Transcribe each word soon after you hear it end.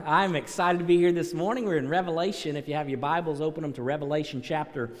I'm excited to be here this morning. We're in Revelation. If you have your Bibles, open them to Revelation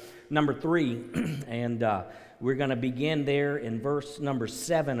chapter number 3. And we're going to begin there in verse number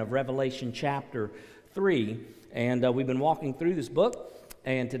 7 of Revelation chapter 3. And we've been walking through this book.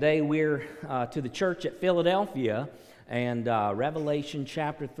 And today we're to the church at Philadelphia. And Revelation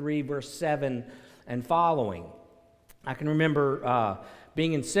chapter 3, verse 7 and following. I can remember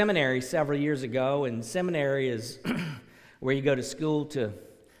being in seminary several years ago. And seminary is where you go to school to...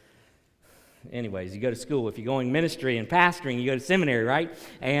 Anyways, you go to school. If you're going ministry and pastoring, you go to seminary, right?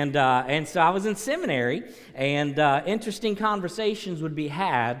 And so I was in seminary, and interesting conversations would be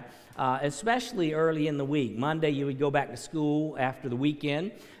had, especially early in the week. Monday, you would go back to school after the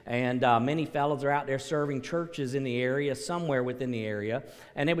weekend, and many fellows are out there serving churches in the area, somewhere within the area,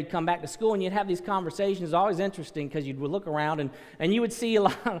 and they would come back to school, and you'd have these conversations. It's always interesting because you would look around, and you would see a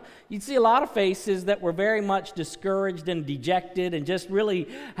lot of faces that were very much discouraged and dejected, and just really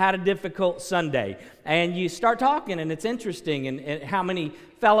had a difficult Sunday. And you start talking, and it's interesting, and how many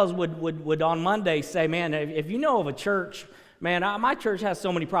fellows would on Monday say, "Man, if you know of a church." Man, my church has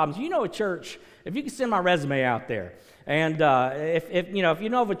so many problems. You know a church, if you can send my resume out there. And if you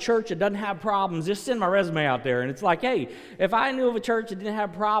know of a church that doesn't have problems, just send my resume out there. And it's like, hey, if I knew of a church that didn't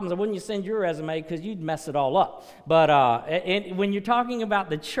have problems, I wouldn't you send your resume because you'd mess it all up. But and when you're talking about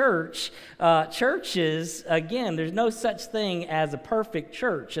the church, churches, again, there's no such thing as a perfect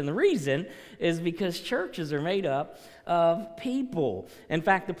church. And the reason is because churches are made up of people. In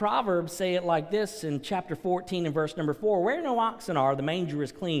fact, the Proverbs say it like this in chapter 14 and verse number 4, "Where no oxen are, the manger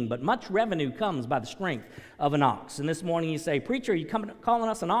is clean, but much revenue comes by the strength of an ox." And this morning you say, "Preacher, are you calling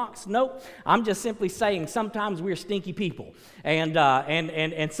us an ox?" Nope. I'm just simply saying sometimes we're stinky people. And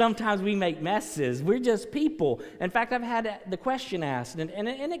sometimes we make messes. We're just people. In fact, I've had the question asked, and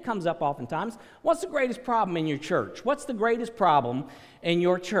it comes up oftentimes, what's the greatest problem in your church? What's the greatest problem in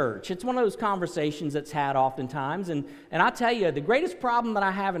your church? It's one of those conversations that's had oftentimes, and I tell you, the greatest problem that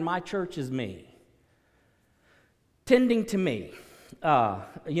I have in my church is me. Tending to me.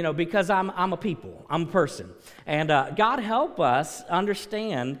 Because I'm a people, I'm a person. And God help us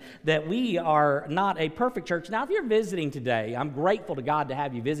understand that we are not a perfect church. Now, if you're visiting today, I'm grateful to God to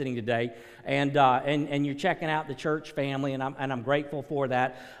have you visiting today, and you're checking out the church family, and I'm grateful for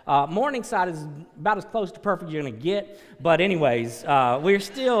that. Morningside is about as close to perfect you're going to get, but anyways, we're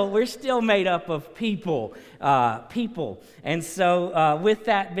still made up of people. And so with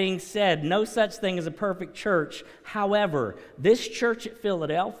that being said, no such thing as a perfect church. However, this church at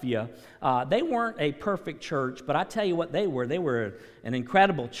Philadelphia, they weren't a perfect church, but I tell you what they were. They were an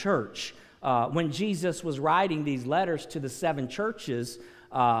incredible church. When Jesus was writing these letters to the 7 churches,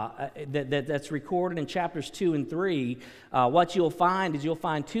 that's recorded in chapters 2 and 3, what you'll find is you'll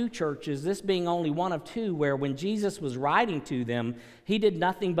find 2 churches, this being only one of 2, where when Jesus was writing to them, he did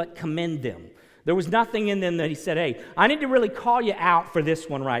nothing but commend them. There was nothing in them that he said, "Hey, I need to really call you out for this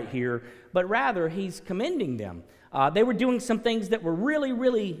one right here," but rather he's commending them. They were doing some things that were really,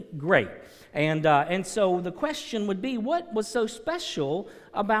 really great. And so the question would be, what was so special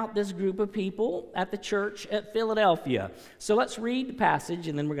about this group of people at the church at Philadelphia? So let's read the passage,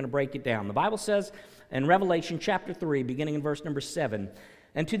 and then we're going to break it down. The Bible says in Revelation chapter 3, beginning in verse number 7,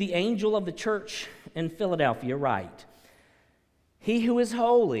 "And to the angel of the church in Philadelphia write, He who is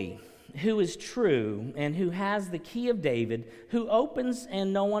holy, who is true, and who has the key of David, who opens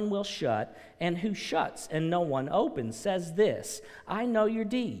and no one will shut, and who shuts and no one opens, says this, I know your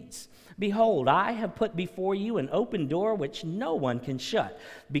deeds. Behold, I have put before you an open door which no one can shut,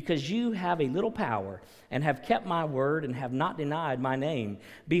 because you have a little power, and have kept my word, and have not denied my name.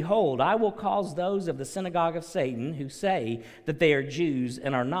 Behold, I will cause those of the synagogue of Satan, who say that they are Jews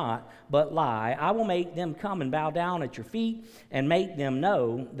and are not, but lie, I will make them come and bow down at your feet, and make them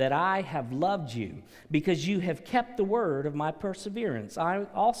know that I have loved you, because you have kept the word of my perseverance. I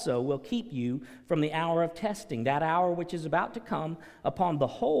also will keep you from the hour of testing, that hour which is about to come upon the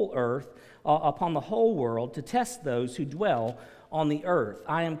whole earth, upon the whole world, to test those who dwell on the earth.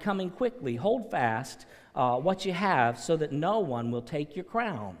 I am coming quickly. Hold fast what you have, so that no one will take your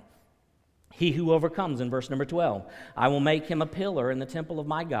crown. He who overcomes," in verse number 12, "I will make him a pillar in the temple of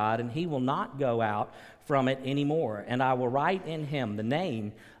my God, and he will not go out from it anymore. And I will write in him the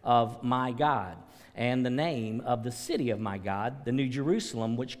name of my God, and the name of the city of my God, the new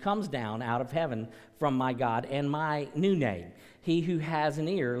Jerusalem, which comes down out of heaven from my God, and my new name. He who has an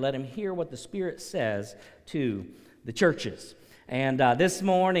ear, let him hear what the Spirit says to the churches." And this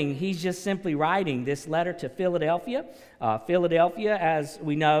morning, he's just simply writing this letter to Philadelphia. Philadelphia, as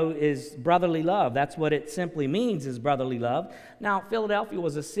we know, is brotherly love. That's what it simply means, is brotherly love. Now, Philadelphia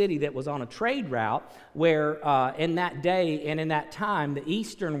was a city that was on a trade route where in that day and in that time, the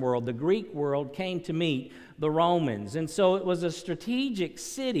Eastern world, the Greek world, came to meet the Romans. And so it was a strategic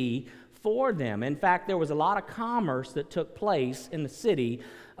city for them. In fact, there was a lot of commerce that took place in the city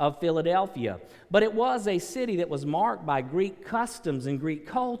of Philadelphia. But it was a city that was marked by Greek customs and Greek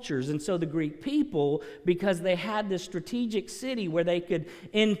cultures. And so the Greek people, because they had this strategic city where they could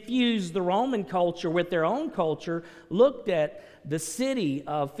infuse the Roman culture with their own culture, looked at the city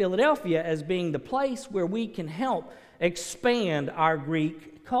of Philadelphia as being the place where we can help expand our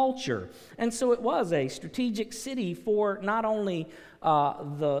Greek culture. And so it was a strategic city for not only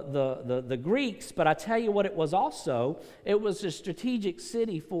the Greeks, but I tell you what it was also. It was a strategic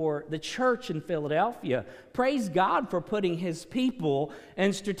city for the church in Philadelphia. Praise God for putting his people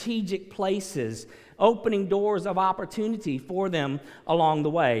in strategic places, opening doors of opportunity for them along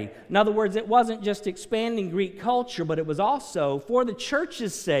the way. In other words, it wasn't just expanding Greek culture, but it was also, for the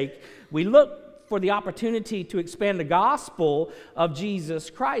church's sake, we look for the opportunity to expand the gospel of Jesus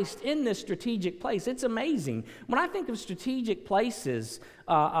Christ in this strategic place. It's amazing. When I think of strategic places,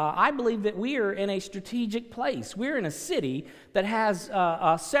 I believe that we are in a strategic place. We're in a city that has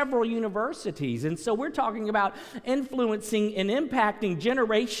several universities, and so we're talking about influencing and impacting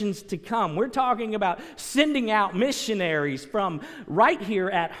generations to come. We're talking about sending out missionaries from right here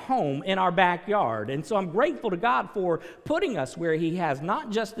at home in our backyard. And so I'm grateful to God for putting us where he has, not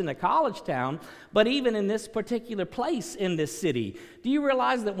just in a college town, but even in this particular place in this city. Do you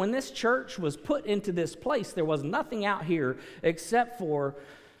realize that when this church was put into this place, there was nothing out here except for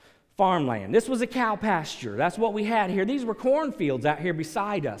farmland? This was a cow pasture. That's what we had here. These were cornfields out here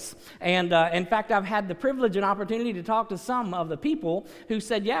beside us. And in fact, I've had the privilege and opportunity to talk to some of the people who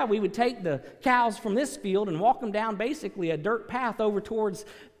said, yeah, we would take the cows from this field and walk them down basically a dirt path over towards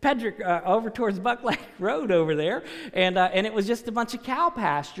over towards Buck Lake Road over there, and it was just a bunch of cow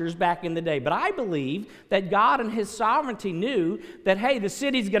pastures back in the day. But I believe that God in his sovereignty knew that, hey, the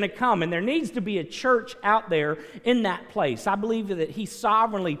city's going to come, and there needs to be a church out there in that place. I believe that he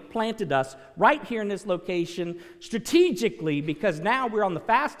sovereignly planted us right here in this location strategically, because now we're on the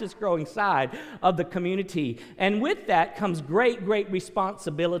fastest growing side of the community. And with that comes great, great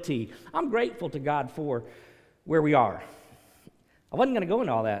responsibility. I'm grateful to God for where we are. I wasn't going to go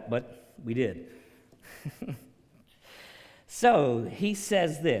into all that, but we did. So he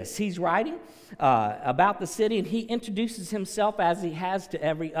says this. He's writing about the city, and he introduces himself as he has to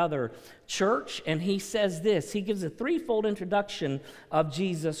every other church, and he says this. He gives a threefold introduction of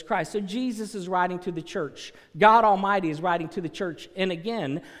Jesus Christ. So Jesus is writing to the church. God Almighty is writing to the church. And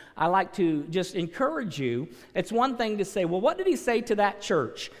again, I like to just encourage you. It's one thing to say, well, what did he say to that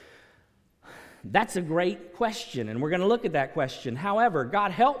church? That's a great question, and we're going to look at that question. However,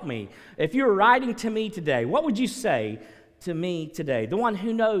 God help me. If you were writing to me today, what would you say to me today? The one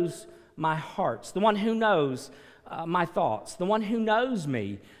who knows my hearts, the one who knows my thoughts, the one who knows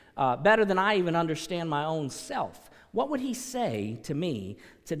me better than I even understand my own self. What would he say to me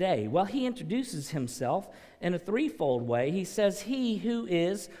today? Well, he introduces himself in a threefold way. He says, he who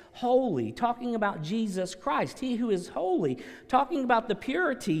is holy, talking about Jesus Christ. He who is holy, talking about the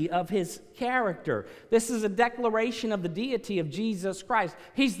purity of his character. This is a declaration of the deity of Jesus Christ.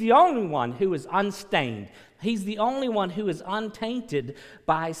 He's the only one who is unstained. He's the only one who is untainted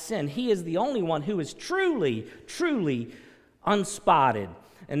by sin. He is the only one who is truly, truly unspotted.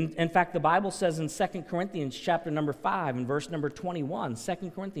 And in fact, the Bible says in 2 Corinthians chapter number 5 and verse number 21,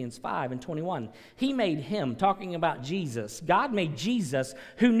 2 Corinthians 5 and 21, he made him, talking about Jesus, God made Jesus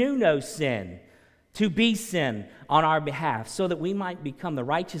who knew no sin to be sin on our behalf so that we might become the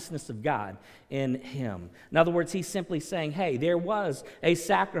righteousness of God in him. In other words, he's simply saying, hey, there was a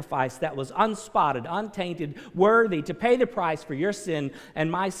sacrifice that was unspotted, untainted, worthy to pay the price for your sin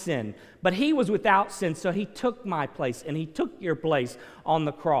and my sin. But he was without sin, so he took my place and he took your place on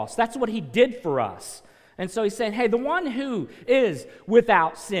the cross. That's what he did for us. And so he's saying, hey, the one who is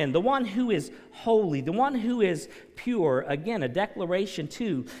without sin, the one who is holy, the one who is pure, again, a declaration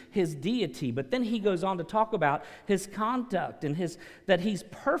to his deity. But then he goes on to talk about his conduct and that he's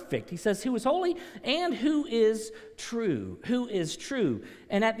perfect. He says, who is holy and who is true. Who is true.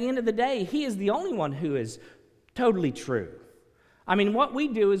 And at the end of the day, he is the only one who is totally true. I mean, what we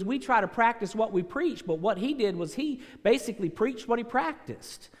do is we try to practice what we preach, but what he did was he basically preached what he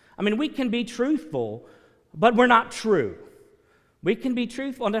practiced. I mean, we can be truthful, but we're not true. We can be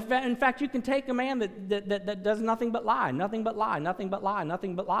truthful. And in fact, you can take a man that does nothing but lie, nothing but lie, nothing but lie,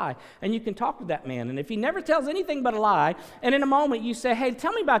 nothing but lie, and you can talk to that man. And if he never tells anything but a lie, and in a moment you say, hey,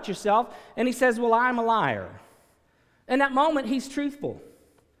 tell me about yourself, and he says, well, I'm a liar. In that moment, he's truthful.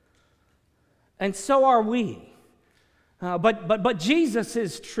 And so are we. But Jesus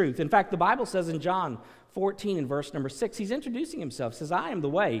is truth. In fact, the Bible says in John 14 and verse number 6, he's introducing himself. He says, I am the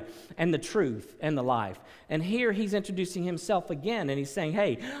way and the truth and the life. And here he's introducing himself again, and he's saying,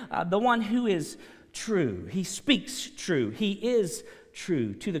 hey, the one who is true. He speaks true. He is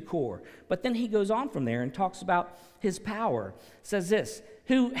true to the core. But then he goes on from there and talks about his power. Says this,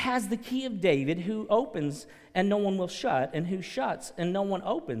 who has the key of David, who opens and no one will shut, and who shuts and no one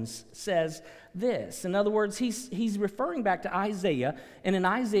opens, says this. In other words, he's referring back to Isaiah, and in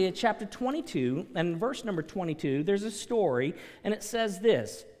Isaiah chapter 22 and verse number 22, there's a story, and it says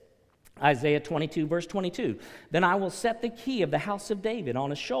this, Isaiah 22, verse 22, then I will set the key of the house of David on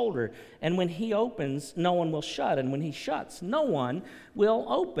his shoulder, and when he opens, no one will shut, and when he shuts, no one will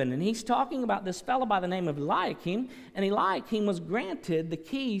open. And he's talking about this fellow by the name of Eliakim, and Eliakim was granted the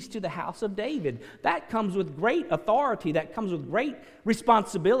keys to the house of David. That comes with great authority. That comes with great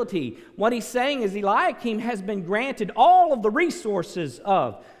responsibility. What he's saying is Eliakim has been granted all of the resources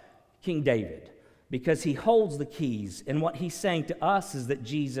of King David, because he holds the keys. And what he's saying to us is that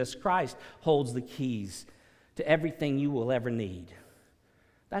Jesus Christ holds the keys to everything you will ever need.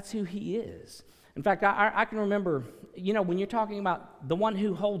 That's who he is. In fact, I can remember, when you're talking about the one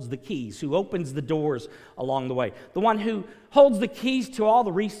who holds the keys, who opens the doors along the way, the one who holds the keys to all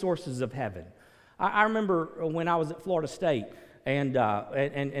the resources of heaven. I remember when I was at Florida State,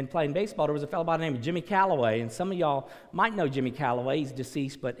 and playing baseball, there was a fellow by the name of Jimmy Callaway, and some of y'all might know Jimmy Callaway. He's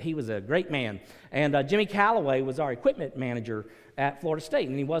deceased, but he was a great man. And Jimmy Callaway was our equipment manager at Florida State,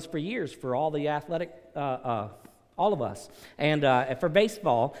 and he was for years for all the athletic, all of us, and for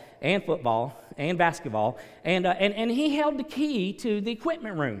baseball and football and basketball, and he held the key to the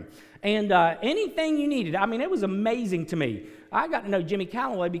equipment room. And anything you needed, it was amazing to me. I got to know Jimmy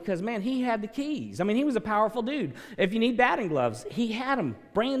Callaway because, man, he had the keys. He was a powerful dude. If you need batting gloves, he had them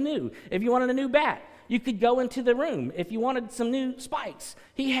brand new. If you wanted a new bat, you could go into the room. If you wanted some new spikes,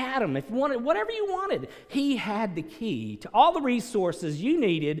 he had them. If you wanted whatever you wanted, he had the key to all the resources you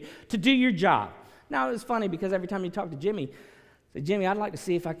needed to do your job. Now, it was funny because every time you talk to Jimmy, I said, Jimmy, I'd like to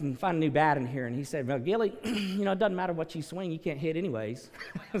see if I can find a new bat in here. And he said, well, Gilly, it doesn't matter what you swing, you can't hit anyways.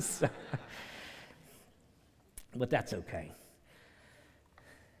 But that's okay.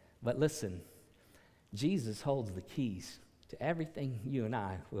 But listen, Jesus holds the keys to everything you and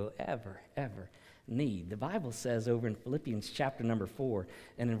I will ever need. The Bible says over in Philippians chapter number 4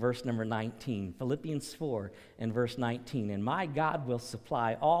 and in verse number 19, Philippians 4 and verse 19, and my God will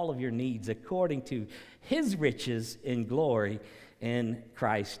supply all of your needs according to his riches in glory in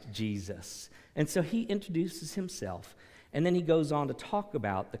Christ Jesus. And so he introduces himself, and then he goes on to talk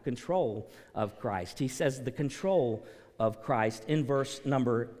about the control of Christ. He says the control of Christ in verse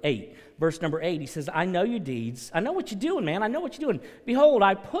number 8. Verse number 8, he says, I know your deeds. I know what you're doing, man. I know what you're doing. Behold,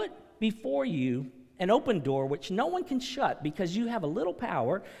 I put before you an open door which no one can shut, because you have a little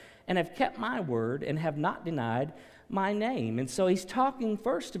power and have kept my word and have not denied my name. And so he's talking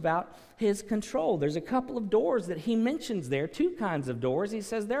first about his control. There's a couple of doors that he mentions there, two kinds of doors. He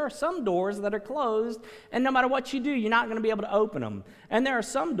says there are some doors that are closed, and no matter what you do, you're not going to be able to open them. And there are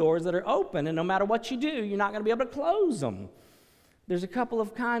some doors that are open, and no matter what you do, you're not going to be able to close them. There's a couple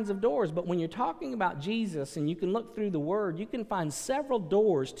of kinds of doors, but when you're talking about Jesus, and you can look through the Word, you can find several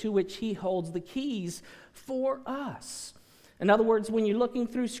doors to which he holds the keys for us. In other words, when you're looking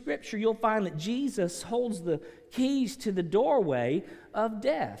through Scripture, you'll find that Jesus holds the keys to the doorway of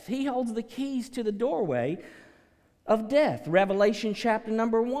death. He holds the keys to the doorway of death. Revelation chapter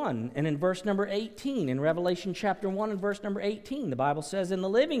number 1 and in verse number 18. In Revelation chapter 1 and verse number 18, the Bible says, in the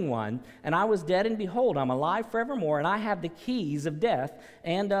living one, and I was dead, and behold, I'm alive forevermore, and I have the keys of death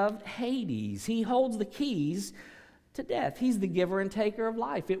and of Hades. He holds the keys to death. He's the giver and taker of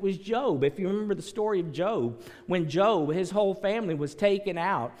life. It was Job. If you remember the story of Job, when Job, his whole family was taken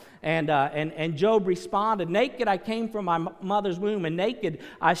out, and Job responded, naked I came from my mother's womb, and naked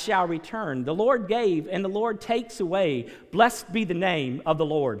I shall return. The Lord gave, and the Lord takes away. Blessed be the name of the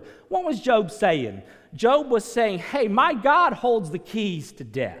Lord. What was Job saying? Job was saying, hey, my God holds the keys to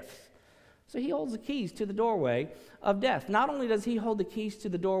death. So he holds the keys to the doorway of death. Not only does he hold the keys to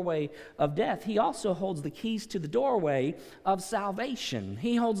the doorway of death, he also holds the keys to the doorway of salvation.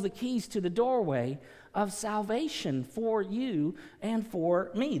 He holds the keys to the doorway of salvation for you and for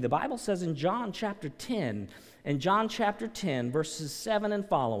me. The Bible says in John chapter 10 In John chapter 10, verses 7 and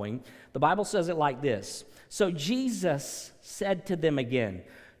following, the Bible says it like this. So Jesus said to them again,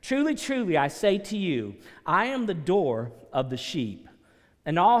 "Truly, truly, I say to you, I am the door of the sheep.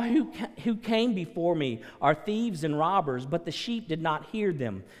 And all who came before me are thieves and robbers, but the sheep did not hear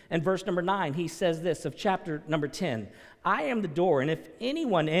them." In verse number 9, he says this of chapter number 10, "I am the door, and if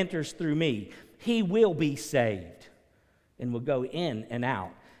anyone enters through me, he will be saved, and will go in and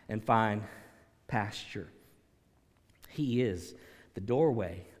out and find pasture." He is the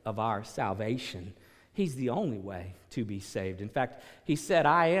doorway of our salvation. He's the only way to be saved. In fact, he said,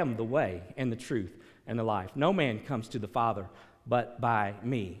 "I am the way and the truth and the life. No man comes to the Father but by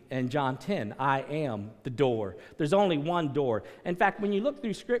me." In John 10, I am the door. There's only one door. In fact, when you look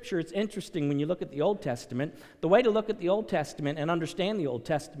through Scripture, it's interesting when you look at the Old Testament. The way to look at the Old Testament and understand the Old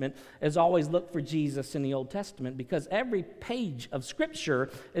Testament is always look for Jesus in the Old Testament, because every page of Scripture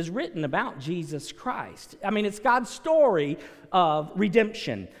is written about Jesus Christ. I mean, it's God's story of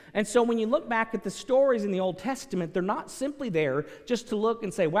redemption. And so when you look back at the stories in the Old Testament, they're not simply there just to look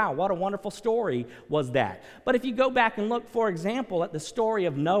and say, wow, what a wonderful story was that. But if you go back and look, for example, at the story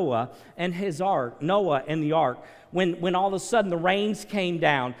of Noah and his ark, Noah and the ark, when all of a sudden the rains came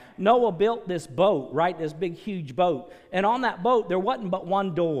down, Noah built this boat, right, this big, huge boat. And on that boat, there wasn't but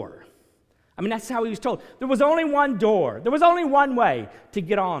one door. I mean, that's how he was told. There was only one door. There was only one way to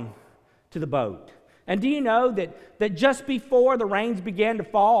get on to the boat. And do you know that just before the rains began to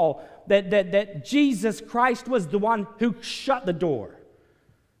fall, that Jesus Christ was the one who shut the door?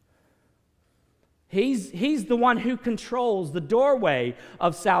 He's the one who controls the doorway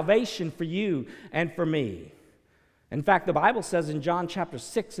of salvation for you and for me. In fact, the Bible says in John chapter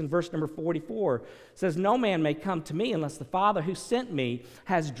 6 and verse number 44, says, "No man may come to me unless the Father who sent me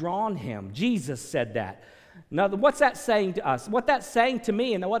has drawn him." Jesus said that. Now, what's that saying to us? What that's saying to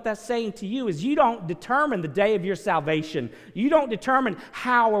me and what that's saying to you is you don't determine the day of your salvation. You don't determine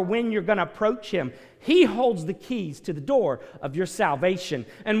how or when you're going to approach him. He holds the keys to the door of your salvation.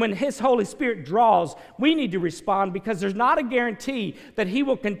 And when his Holy Spirit draws, we need to respond, because there's not a guarantee that he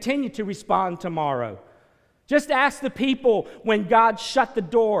will continue to respond tomorrow. Just ask the people when God shut the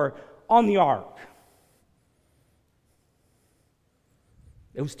door on the ark.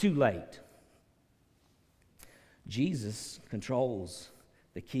 It was too late. Jesus controls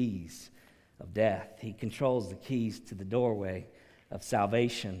the keys of death. He controls the keys to the doorway of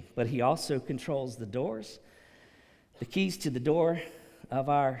salvation, but he also controls the doors, the keys to the door of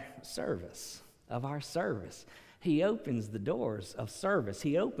our service, He opens the doors of service.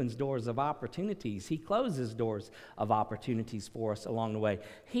 He opens doors of opportunities. He closes doors of opportunities for us along the way.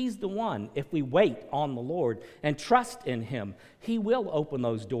 He's the one, if we wait on the Lord and trust in him, he will open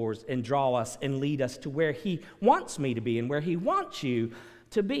those doors and draw us and lead us to where he wants me to be and where he wants you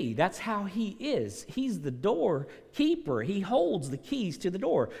to be. That's how he is. He's the doorkeeper. He holds the keys to the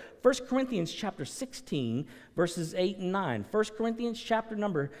door. 1 Corinthians chapter 16, verses 8 and 9. 1 Corinthians chapter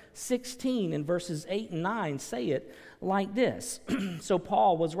number 16 and verses 8 and 9 say it like this. So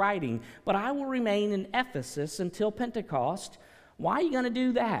Paul was writing, "But I will remain in Ephesus until Pentecost." Why are you going to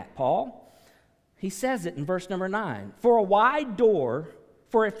do that, Paul? He says it in verse number 9. "For a wide door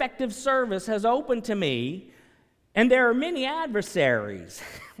for effective service has opened to me, and there are many adversaries."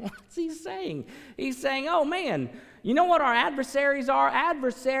 What's he saying? He's saying, oh man, you know what our adversaries are?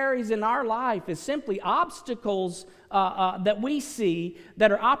 Adversaries in our life is simply obstacles that we see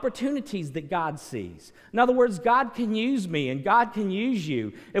that are opportunities that God sees. In other words, God can use me and God can use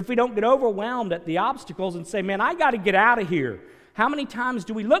you if we don't get overwhelmed at the obstacles and say, man, I got to get out of here. How many times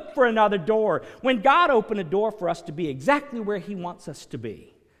do we look for another door when God opened a door for us to be exactly where he wants us to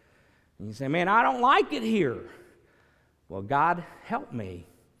be? And you say, man, I don't like it here. Well, God, help me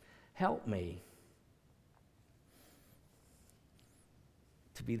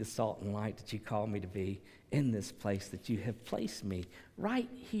to be the salt and light that you call me to be in this place that you have placed me right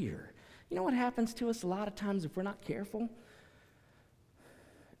here. You know what happens to us a lot of times if we're not careful?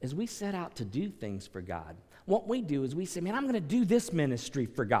 Is we set out to do things for God. What we do is we say, man, I'm going to do this ministry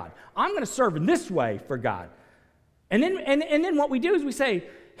for God. I'm going to serve in this way for God. And then what we do is we say,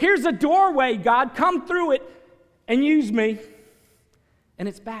 here's a doorway, God, come through it and use me. And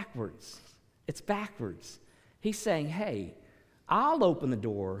it's backwards. It's backwards. He's saying, hey, I'll open the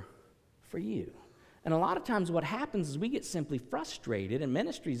door for you. And a lot of times what happens is we get simply frustrated, and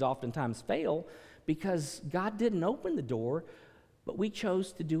ministries oftentimes fail because God didn't open the door, but we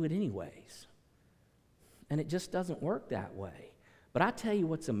chose to do it anyways. And it just doesn't work that way. But I tell you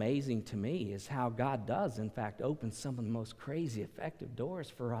what's amazing to me is how God does, in fact, open some of the most crazy, effective doors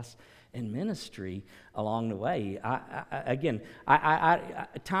for us in ministry along the way.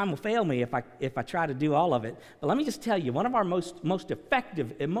 Time will fail me if I try to do all of it. But let me just tell you, one of our most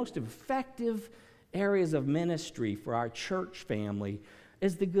effective areas of ministry for our church family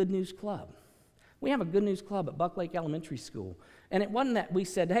is the Good News Club. We have a Good News Club at Buck Lake Elementary School. And it wasn't that we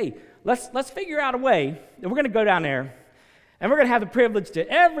said, hey, let's figure out a way that we're going to go down there and we're going to have the privilege to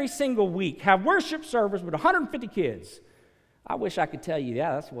every single week have worship service with 150 kids. I wish I could tell you,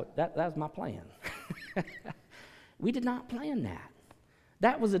 yeah, that was my plan. We did not plan that.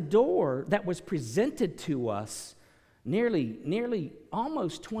 That was a door that was presented to us nearly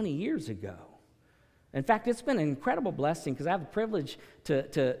almost 20 years ago. In fact, it's been an incredible blessing because I have the privilege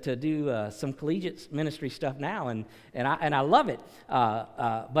to do some collegiate ministry stuff now, and I love it.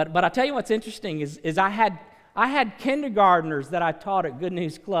 But I tell you what's interesting is I had kindergartners that I taught at Good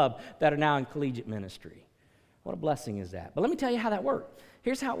News Club that are now in collegiate ministry. What a blessing is that? But let me tell you how that worked.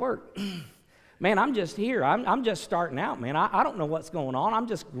 Here's how it worked. Man, I'm just here. I'm just starting out, man. I don't know what's going on. I'm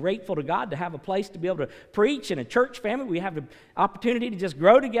just grateful to God to have a place to be able to preach in a church family. We have the opportunity to just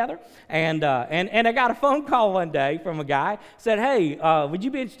grow together. And I got a phone call one day from a guy, said, hey, would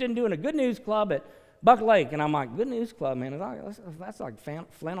you be interested in doing a Good News Club at Buck Lake? And I'm like, Good News Club, man, that's like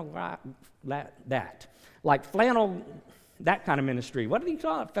flannel, like flannel, that kind of ministry. What do you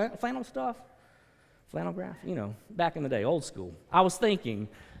call it? Flannel stuff? Flannel graph? Back in the day, old school. I was thinking,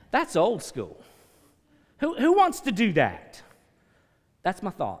 that's old school. Who wants to do that? That's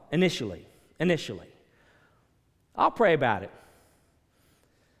my thought, initially. I'll pray about it.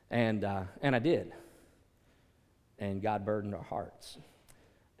 And I did. And God burdened our hearts.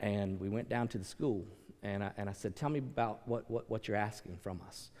 And we went down to the school, and I said, tell me about what you're asking from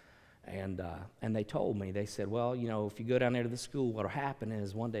us. And they told me, they said, well, if you go down there to the school, what'll happen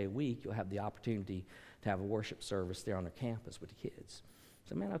is one day a week you'll have the opportunity to have a worship service there on their campus with the kids. I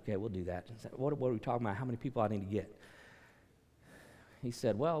said, man, okay, we'll do that. I said, what are we talking about? How many people I need to get? He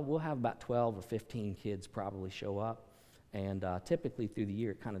said, well, we'll have about 12 or 15 kids probably show up, and typically through the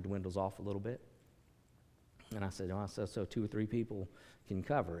year it kind of dwindles off a little bit. And I said, so 2 or 3 people can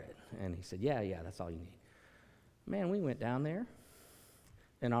cover it. And he said, yeah, that's all you need. Man, we went down there.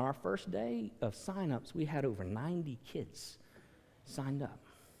 And on our first day of sign-ups, we had over 90 kids signed up.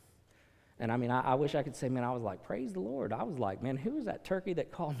 And I wish I could say, man, I was like, praise the Lord. I was like, man, who was that turkey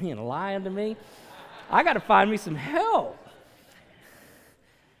that called me and lied to me? I got to find me some help.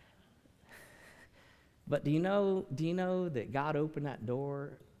 But do you know that God opened that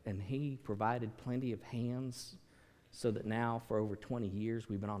door and he provided plenty of hands so that now for over 20 years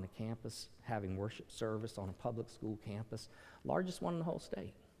we've been on the campus having worship service on a public school campus, largest one in the whole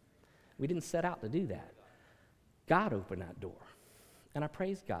state. We didn't set out to do that. God opened that door, and I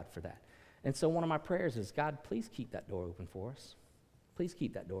praise God for that. And so one of my prayers is, God, please keep that door open for us. Please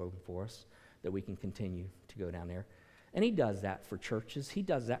keep that door open for us that we can continue to go down there. And he does that for churches. He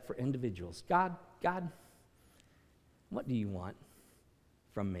does that for individuals. God, what do you want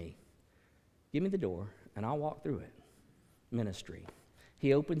from me? Give me the door, and I'll walk through it. Ministry.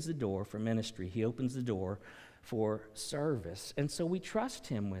 He opens the door for ministry. He opens the door for service. And so we trust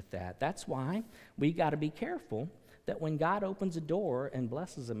him with that. That's why we got to be careful that when God opens a door and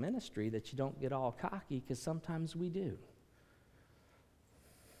blesses a ministry that you don't get all cocky, because sometimes we do.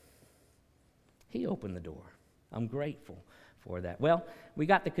 He opened the door. I'm grateful for that. Well, we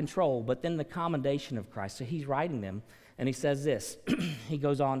got the control, but then the commendation of Christ. So he's writing them, and he says this. He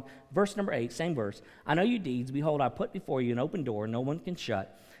goes on, verse number 8, same verse. I know your deeds. Behold, I put before you an open door no one can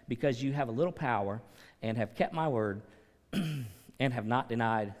shut, because you have a little power and have kept my word and have not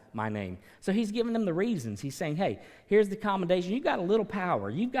denied my name. So he's giving them the reasons. He's saying, hey, here's the commendation. You've got a little power.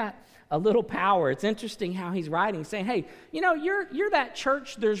 You've got a little power. It's interesting how he's writing, saying, hey, you're that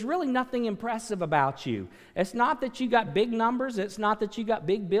church. There's really nothing impressive about you. It's not that you got big numbers. It's not that you got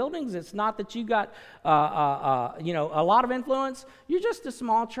big buildings. It's not that you got, a lot of influence. You're just a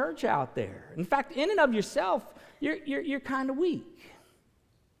small church out there. In fact, in and of yourself, you're kind of weak.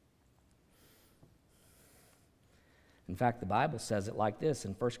 In fact, the Bible says it like this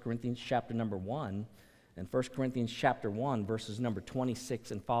in 1 Corinthians chapter number 1, and 1 Corinthians chapter 1, verses number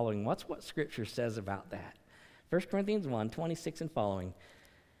 26 and following. What's what Scripture says about that? 1 Corinthians 1, 26 and following.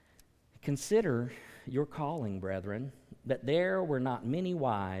 Consider your calling, brethren, that there were not many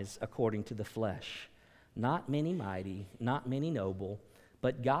wise according to the flesh, not many mighty, not many noble,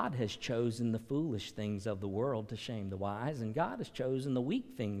 But God has chosen the foolish things of the world to shame the wise, and God has chosen the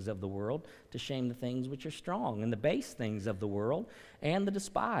weak things of the world to shame the things which are strong, and the base things of the world and the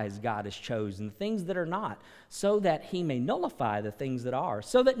despised God has chosen, the things that are not, so that he may nullify the things that are,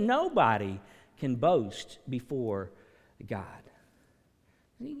 so that nobody can boast before God.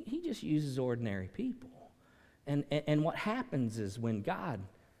 He just uses ordinary people. And what happens is when God,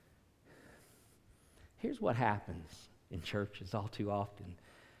 here's what happens in churches all too often.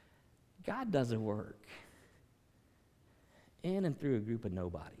 God does a work in and through a group of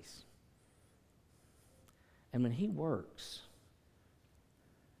nobodies. And when he works,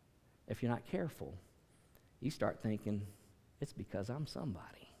 if you're not careful, you start thinking, it's because I'm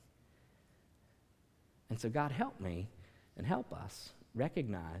somebody. And so God help me and help us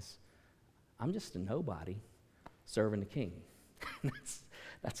recognize I'm just a nobody serving the King.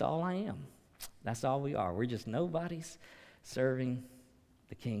 That's all I am. That's all we are. We're just nobodies serving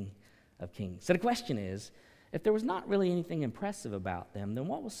the King of Kings. So the question is, if there was not really anything impressive about them, then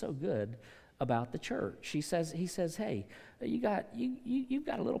what was so good about the church? He says, hey, you've got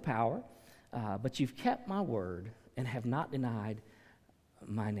a little power, but you've kept my word and have not denied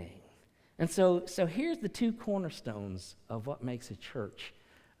my name. And so here's the two cornerstones of what makes a church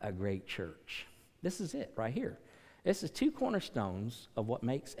a great church. This is it right here. This is two cornerstones of what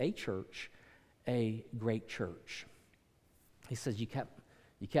makes a church a great church. He says, you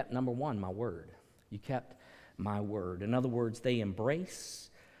kept number one, my word. You kept my word. In other words, they embrace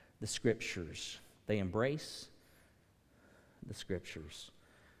the Scriptures. They embrace the Scriptures.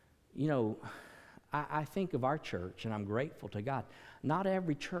 You know, I think of our church, and I'm grateful to God. Not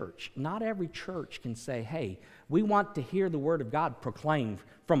every church can say, hey, we want to hear the Word of God proclaimed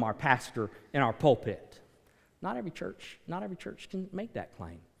from our pastor in our pulpit. Not every church can make that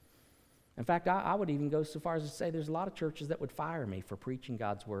claim. In fact, I would even go so far as to say there's a lot of churches that would fire me for preaching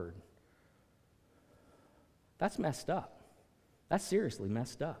God's Word. That's messed up. That's seriously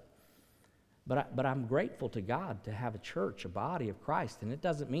messed up. But I'm grateful to God to have a church, a body of Christ. And it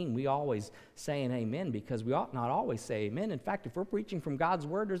doesn't mean we always say an amen, because we ought not always say amen. In fact, if we're preaching from God's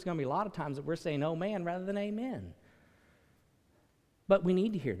Word, there's going to be a lot of times that we're saying oh man rather than amen. But we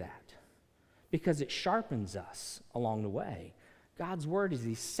need to hear that because it sharpens us along the way. God's Word is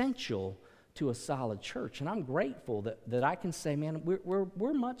essential to a solid church. And I'm grateful that I can say, man,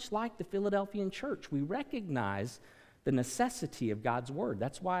 we're much like the Philadelphian church. We recognize the necessity of God's Word.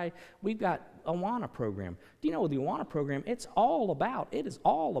 That's why we've got a Awana program. Do you know the Awana program, it is all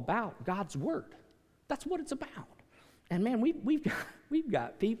about God's Word. That's what it's about. And man, we've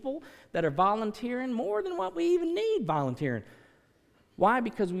got people that are volunteering more than what we even need volunteering. Why?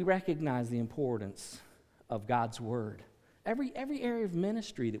 Because we recognize the importance of God's Word. Every area of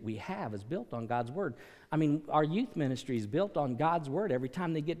ministry that we have is built on God's Word. I mean, our youth ministry is built on God's Word every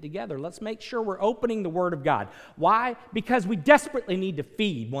time they get together. Let's make sure we're opening the Word of God. Why? Because we desperately need to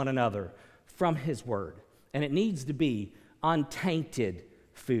feed one another from His Word. And it needs to be untainted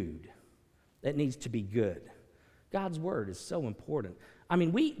food. It needs to be good. God's Word is so important. I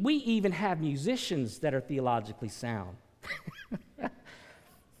mean, we even have musicians that are theologically sound.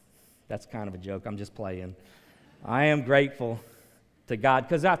 That's kind of a joke. I'm just playing. I am grateful to God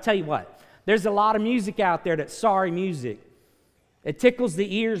because I'll tell you what, there's a lot of music out there that's sorry music. It tickles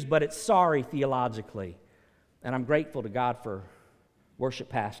the ears, but it's sorry theologically. And I'm grateful to God for worship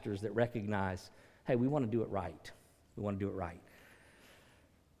pastors that recognize, hey, we want to do it right. We want to do it right.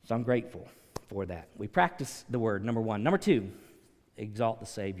 So I'm grateful for that. We practice the Word, number one. Number two, exalt the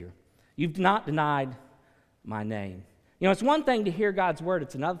Savior. You've not denied my name. You know, it's one thing to hear God's Word.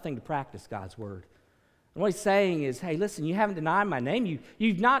 It's another thing to practice God's Word. And what he's saying is, hey, listen, you haven't denied my name.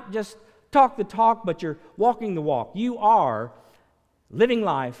 You've not just talked the talk, but you're walking the walk. You are living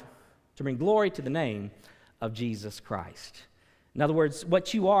life to bring glory to the name of Jesus Christ. In other words,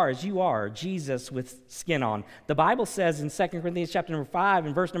 what you are is you are Jesus with skin on. The Bible says in 2 Corinthians chapter number 5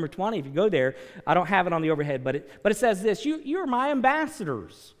 and verse number 20, if you go there, I don't have it on the overhead, but it says this, you're my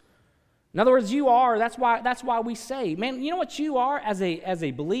ambassadors. In other words, you are, that's why we say, man, you know what you are as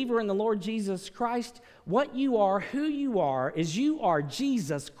a believer in the Lord Jesus Christ? What you are, who you are, is you are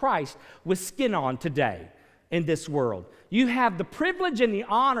Jesus Christ with skin on today in this world. You have the privilege and the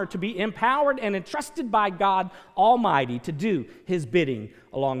honor to be empowered and entrusted by God Almighty to do His bidding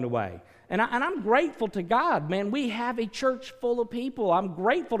along the way. And I'm grateful to God, man. We have a church full of people. I'm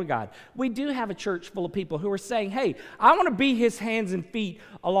grateful to God. We do have a church full of people who are saying, hey, I want to be His hands and feet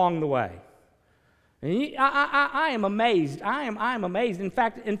along the way. And I am amazed. I am amazed. In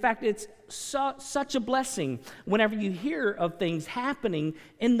fact, it's such a blessing whenever you hear of things happening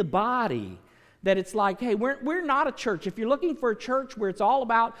in the body That it's like, hey, we're not a church. If you're looking for a church where it's all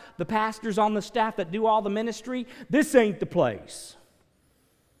about the pastors on the staff that do all the ministry, this ain't the place.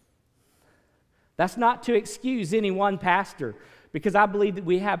 That's not to excuse any one pastor, because I believe that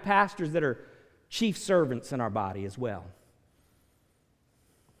we have pastors that are chief servants in our body as well.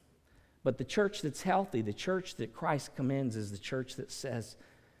 But the church that's healthy, the church that Christ commends, is the church that says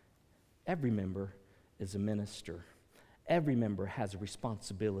every member is a minister. Every member has a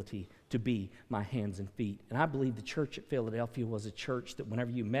responsibility to be my hands and feet. And I believe the church at Philadelphia was a church that whenever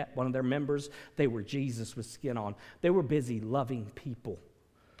you met one of their members, they were Jesus with skin on. They were busy loving people.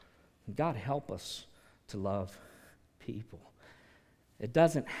 And God help us to love people. It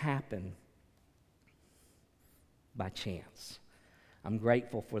doesn't happen by chance. I'm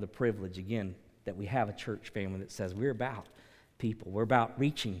grateful for the privilege, again, that we have a church family that says we're about people. We're about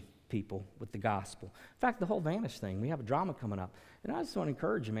reaching people with the gospel. In fact, the whole Vanish thing, we have a drama coming up. And I just want to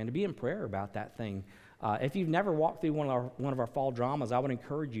encourage you, man, to be in prayer about that thing. If you've never walked through one of our fall dramas, I would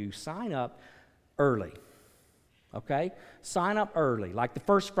encourage you, sign up early. Okay? Sign up early, like the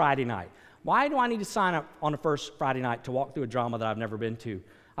first Friday night. Why do I need to sign up on the first Friday night to walk through a drama that I've never been to?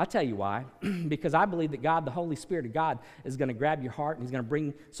 I'll tell you why. Because I believe that God, the Holy Spirit of God, is going to grab your heart and He's going to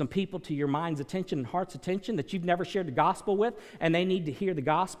bring some people to your mind's attention and heart's attention that you've never shared the gospel with, and they need to hear the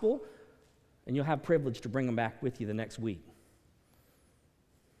gospel, and you'll have privilege to bring them back with you the next week.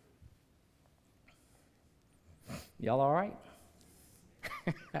 Y'all all right?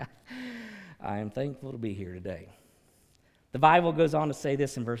 I am thankful to be here today. The Bible goes on to say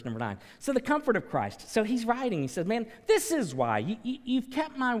this in verse number 9. So the comfort of Christ. So he's writing. He says, man, this is why. You've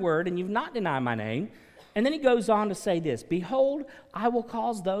kept my word and you've not denied my name. And then he goes on to say this. Behold, I will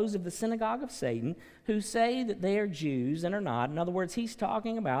cause those of the synagogue of Satan who say that they are Jews and are not. In other words, he's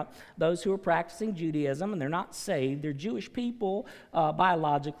talking about those who are practicing Judaism and they're not saved. They're Jewish people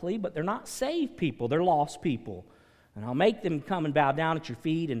biologically, but they're not saved people. They're lost people. And I'll make them come and bow down at your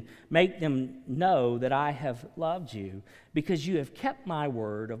feet and make them know that I have loved you because you have kept my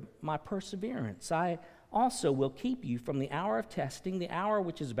word of my perseverance. I also will keep you from the hour of testing, the hour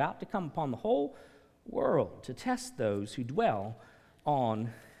which is about to come upon the whole world to test those who dwell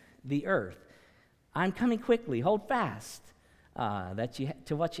on the earth. I'm coming quickly. Hold fast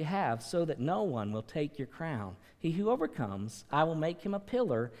to what you have so that no one will take your crown. He who overcomes, I will make him a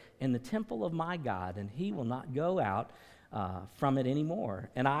pillar in the temple of my God, and he will not go out from it anymore.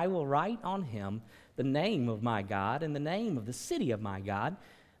 And I will write on him the name of my God and the name of the city of my God,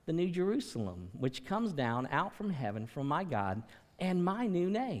 the New Jerusalem, which comes down out from heaven from my God, and my new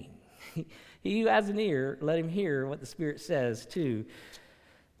name. He who has an ear, let him hear what the Spirit says to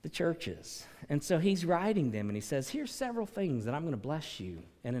the churches. And so he's writing them, and he says, here's several things that I'm going to bless you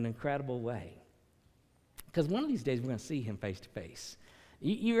in an incredible way. Because one of these days, we're going to see him face to face.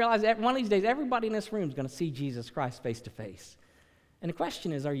 You realize that one of these days, everybody in this room is going to see Jesus Christ face to face. And the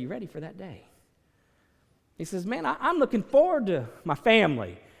question is, are you ready for that day? He says, man, I'm looking forward to my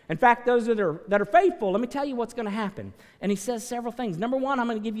family. In fact, those that are faithful, let me tell you what's going to happen. And he says several things. Number one, I'm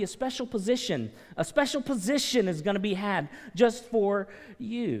going to give you a special position. A special position is going to be had just for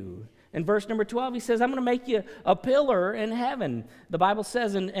you. In verse number 12, he says, I'm going to make you a pillar in heaven. The Bible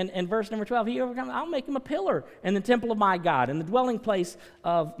says in verse number 12, I'll make him a pillar in the temple of my God, in the dwelling place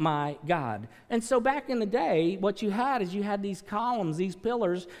of my God. And so back in the day, what you had is you had these columns, these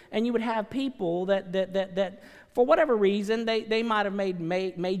pillars, and you would have people that for whatever reason, they might have made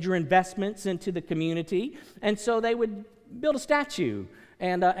major investments into the community, and so they would build a statue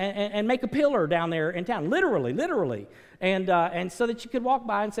and make a pillar down there in town, literally. And so that you could walk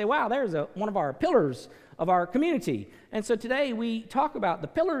by and say, wow, there's one of our pillars of our community. And so today we talk about the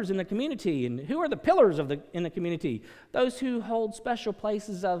pillars in the community. And who are the pillars in the community? Those who hold special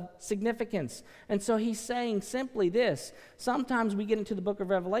places of significance. And so he's saying simply this. Sometimes we get into the book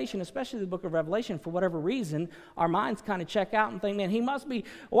of Revelation, especially the book of Revelation, for whatever reason, our minds kind of check out and think, man, he must be,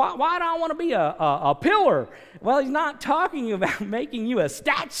 why do I want to be a pillar? Well, he's not talking about making you a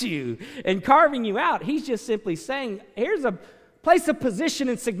statue and carving you out. He's just simply saying, here's a place of position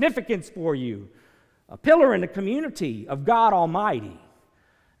and significance for you. A pillar in the community of God Almighty.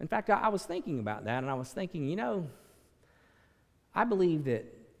 In fact, I was thinking about that, and I was thinking, I believe that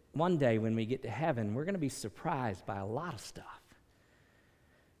one day when we get to heaven, we're going to be surprised by a lot of stuff.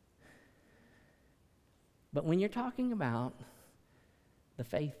 But when you're talking about the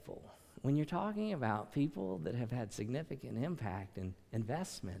faithful, when you're talking about people that have had significant impact and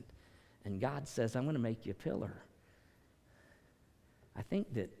investment, and God says, I'm going to make you a pillar, I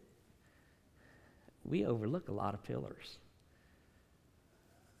think that we overlook a lot of pillars.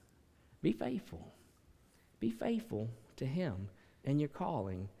 Be faithful. Be faithful to him in your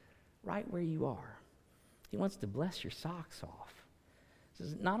calling right where you are. He wants to bless your socks off. He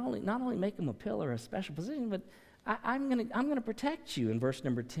says, not only make him a pillar, a special position, but I'm gonna protect you in verse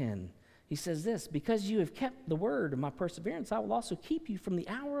number 10. He says this, because you have kept the word of my perseverance, I will also keep you from the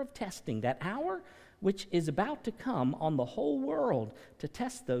hour of testing, that hour which is about to come on the whole world to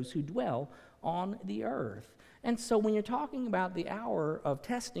test those who dwell on the earth. And so when you're talking about the hour of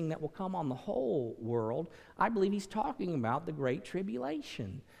testing that will come on the whole world, I believe he's talking about the Great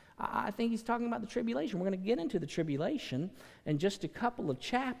Tribulation. I think he's talking about the tribulation. We're going to get into the tribulation in just a couple of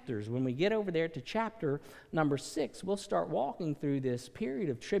chapters. When we get over there to chapter number 6, we'll start walking through this period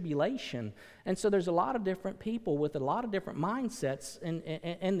of tribulation. And so there's a lot of different people with a lot of different mindsets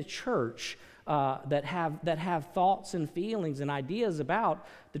in the church that have thoughts and feelings and ideas about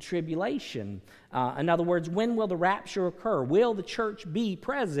the tribulation. In other words, when will the rapture occur? Will the church be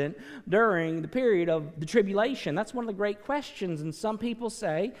present during the period of the tribulation? That's one of the great questions, and some people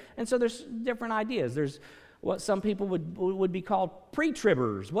say, and so there's different ideas. There's what some people would be called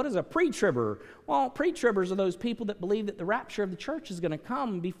pre-tribbers. What is a pre-tribber? Well, pre-tribbers are those people that believe that the rapture of the church is going to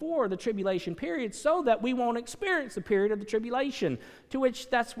come before the tribulation period so that we won't experience the period of the tribulation, to which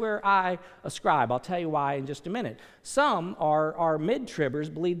that's where I ascribe. I'll tell you why in just a minute. Some are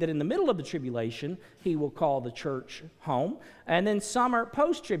mid-tribbers, believe that in the middle of the tribulation, he will call the church home. And then some are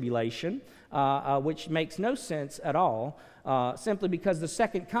post-tribulation, which makes no sense at all. Simply because the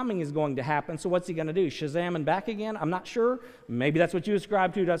second coming is going to happen. So what's he going to do? Shazam and back again? I'm not sure. Maybe that's what you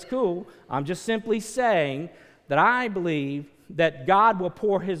ascribe to. That's cool. I'm just simply saying that I believe that God will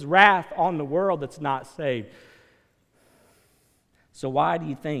pour his wrath on the world that's not saved. So why do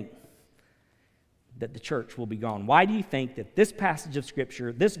you think that the church will be gone? Why do you think that this passage of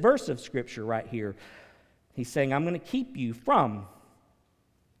Scripture, this verse of Scripture right here, he's saying, I'm going to keep you from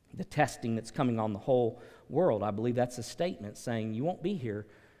the testing that's coming on the whole world. I believe that's a statement saying you won't be here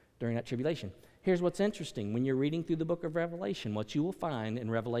during that tribulation. Here's what's interesting. When you're reading through the book of Revelation, what you will find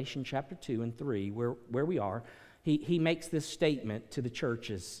in Revelation chapter 2 and 3, where we are, he makes this statement to the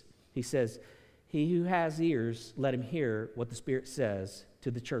churches. He says, he who has ears, let him hear what the Spirit says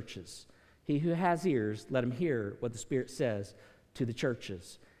to the churches. He who has ears, let him hear what the Spirit says to the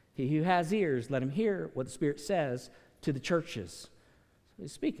churches. He who has ears, let him hear what the Spirit says to the churches. So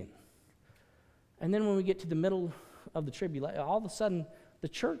he's speaking. And then when we get to the middle of the tribulation, all of a sudden the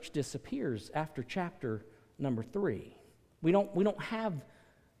church disappears after chapter number 3. We don't have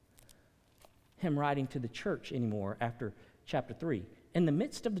him writing to the church anymore after chapter 3. In the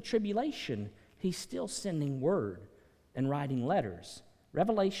midst of the tribulation, he's still sending word and writing letters.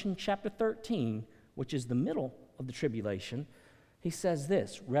 Revelation chapter 13, which is the middle of the tribulation, he says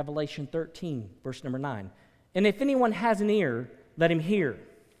this, Revelation 13, verse number 9, and if anyone has an ear, let him hear.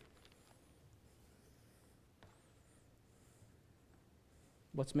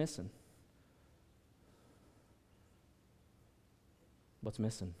 What's missing? What's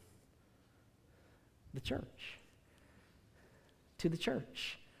missing? The church. To the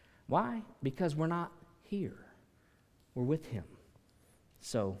church. Why? Because we're not here. We're with him.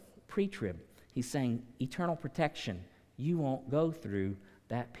 So, pre-trib, he's saying eternal protection. You won't go through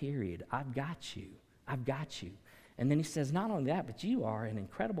that period. I've got you. I've got you. And then he says, not only that, but you are an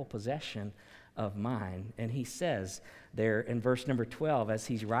incredible possession of mine. And he says there in verse number 12, as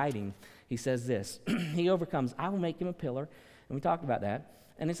he's writing, he says this, he overcomes, I will make him a pillar. And we talked about that.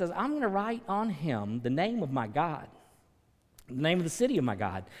 And he says, I'm going to write on him the name of my God, the name of the city of my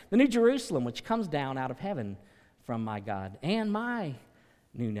God, the New Jerusalem, which comes down out of heaven from my God, and my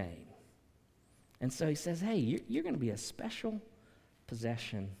new name. And so he says, hey, you're going to be a special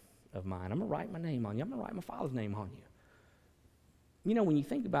possession of mine. I'm going to write my name on you. I'm going to write my Father's name on you. You know, when you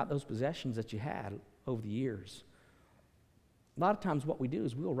think about those possessions that you had over the years, a lot of times what we do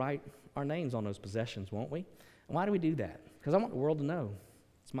is we'll write our names on those possessions, won't we? And why do we do that? Because I want the world to know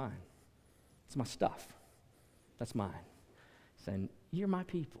it's mine. It's my stuff. That's mine. Saying, you're my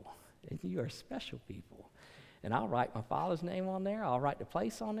people, and you are special people. And I'll write my Father's name on there. I'll write the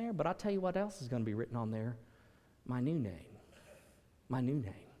place on there. But I'll tell you what else is going to be written on there. My new name. My new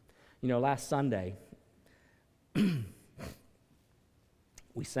name. You know, last Sunday,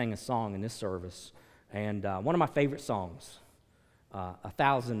 we sang a song in this service. And one of my favorite songs,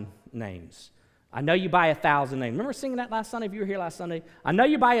 1,000 Names. I know you by 1,000 names. Remember singing that last Sunday? If you were here last Sunday, I know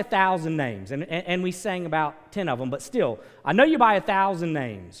you by 1,000 names. And we sang about 10 of them. But still, I know you by 1,000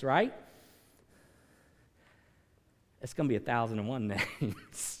 names, right? It's going to be 1,001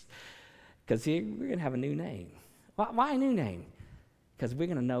 names. Because here we're going to have a new name. Why a new name? Because we're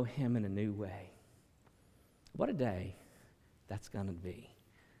going to know him in a new way. What a day that's going to be.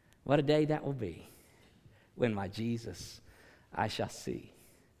 What a day that will be when my Jesus I shall see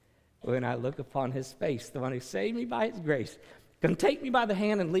when I look upon his face, the one who saved me by his grace, going to take me by the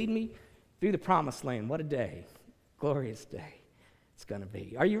hand and lead me through the promised land. What a day, glorious day it's going to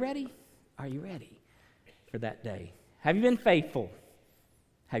be. Are you ready? Are you ready for that day? Have you been faithful?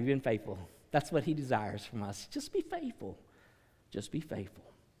 Have you been faithful? That's what he desires from us. Just be faithful. Just be faithful.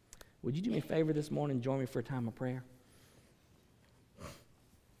 Would you do me a favor this morning? Join me for a time of prayer.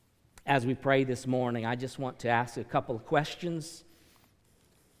 As we pray this morning, I just want to ask a couple of questions.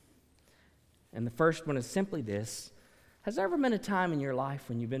 And the first one is simply this. Has there ever been a time in your life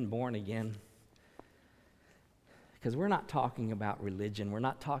when you've been born again? Because we're not talking about religion. We're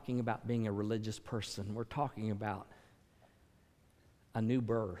not talking about being a religious person. We're talking about a new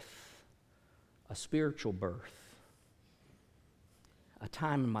birth, a spiritual birth. A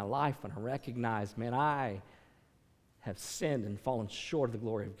time in my life when I recognized, man, I have sinned and fallen short of the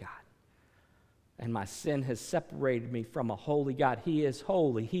glory of God. And my sin has separated me from a holy God. He is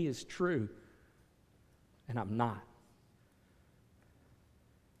holy. He is true. And I'm not.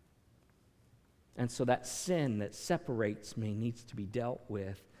 And so that sin that separates me needs to be dealt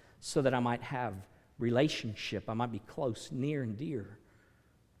with so that I might have relationship. I might be close, near, and dear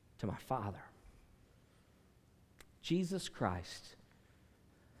to my Father. Jesus Christ,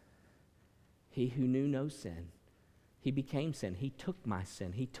 he who knew no sin, he became sin. He took my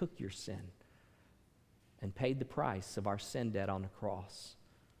sin. He took your sin and paid the price of our sin debt on the cross.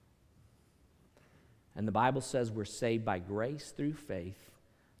 And the Bible says we're saved by grace through faith,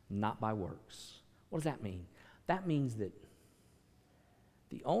 not by works. What does that mean? That means that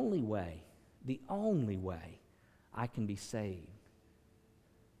the only way I can be saved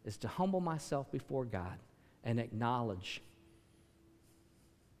is to humble myself before God and acknowledge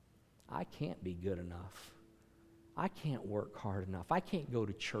I can't be good enough. I can't work hard enough. I can't go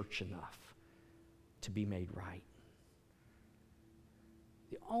to church enough to be made right.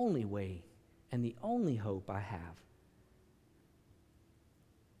 The only way and the only hope I have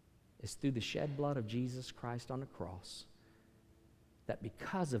is through the shed blood of Jesus Christ on the cross, that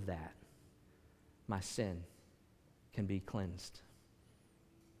because of that, my sin can be cleansed.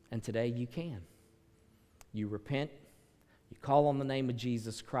 And today you can. You repent, you call on the name of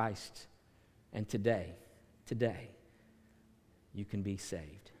Jesus Christ, and today, you can be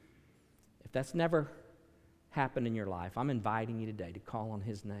saved. If that's never happened in your life, I'm inviting you today to call on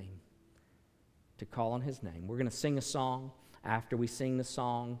his name. To call on his name. We're going to sing a song. After we sing the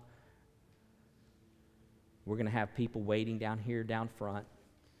song, we're going to have people waiting down here, down front.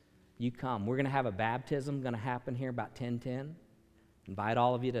 You come. We're going to have a baptism going to happen here about 10:10. Invite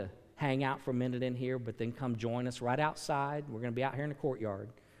all of you to hang out for a minute in here, but then come join us right outside. We're going to be out here in the courtyard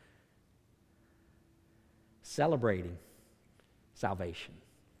celebrating salvation.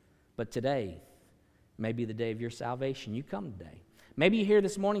 But today may be the day of your salvation. You come today. Maybe you're here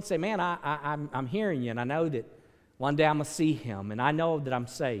this morning and say, man, I'm hearing you, and I know that one day I'm going to see him, and I know that I'm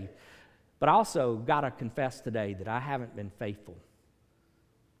saved. But I also got to confess today that I haven't been faithful.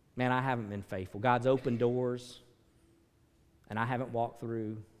 Man, I haven't been faithful. God's opened doors, and I haven't walked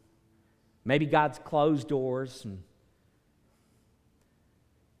through. Maybe God's closed doors, and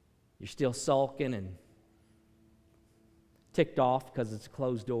you're still sulking and ticked off because it's a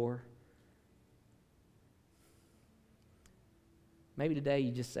closed door. Maybe today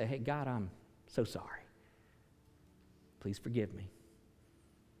you just say, hey, God, I'm so sorry. Please forgive me.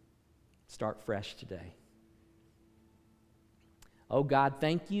 Start fresh today. Oh, God,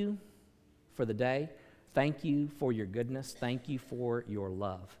 thank you for the day. Thank you for your goodness. Thank you for your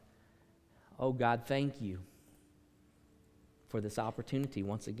love. Oh, God, thank you for this opportunity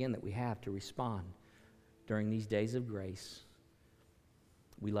once again that we have to respond during these days of grace.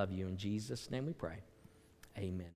 We love you. In Jesus' name we pray. Amen.